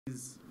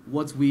Is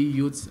what we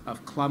youths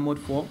have clamored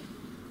for.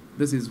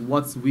 This is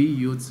what we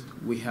youths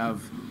we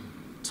have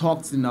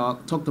talked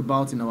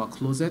about in our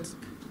closet.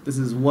 This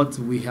is what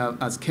we have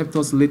has kept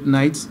us late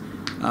nights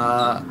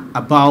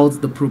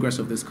about the progress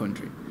of this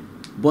country.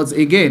 But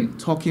again,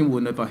 talking will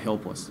never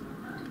help us.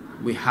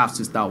 We have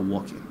to start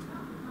walking.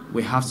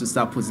 We have to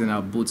start putting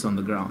our boots on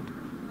the ground.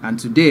 And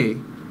today,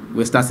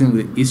 we're starting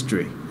with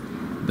history.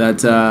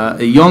 That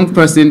a young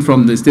person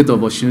from the state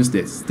of Osun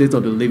State, state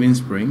of the living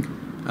spring,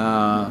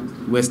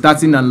 we're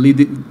starting and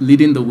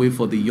leading the way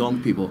for the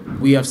young people.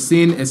 We have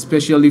seen,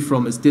 especially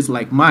from a state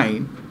like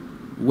mine,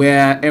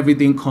 where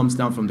everything comes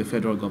down from the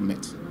federal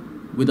government.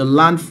 With a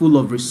land full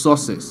of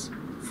resources,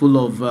 full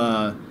of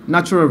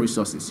natural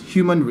resources,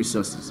 human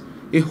resources,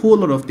 a whole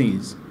lot of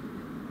things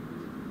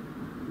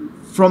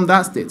from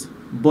that state.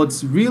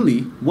 But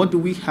really, what do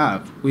we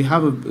have? We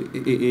have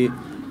a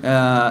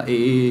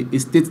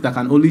state that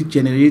can only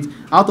generate,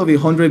 out of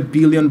 100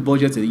 billion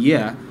budget a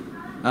year,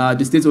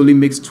 the state only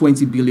makes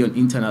 20 billion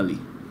internally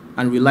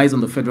and relies on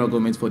the federal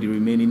government for the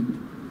remaining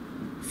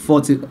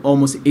 40,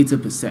 almost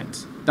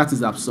 80%. That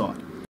is absurd.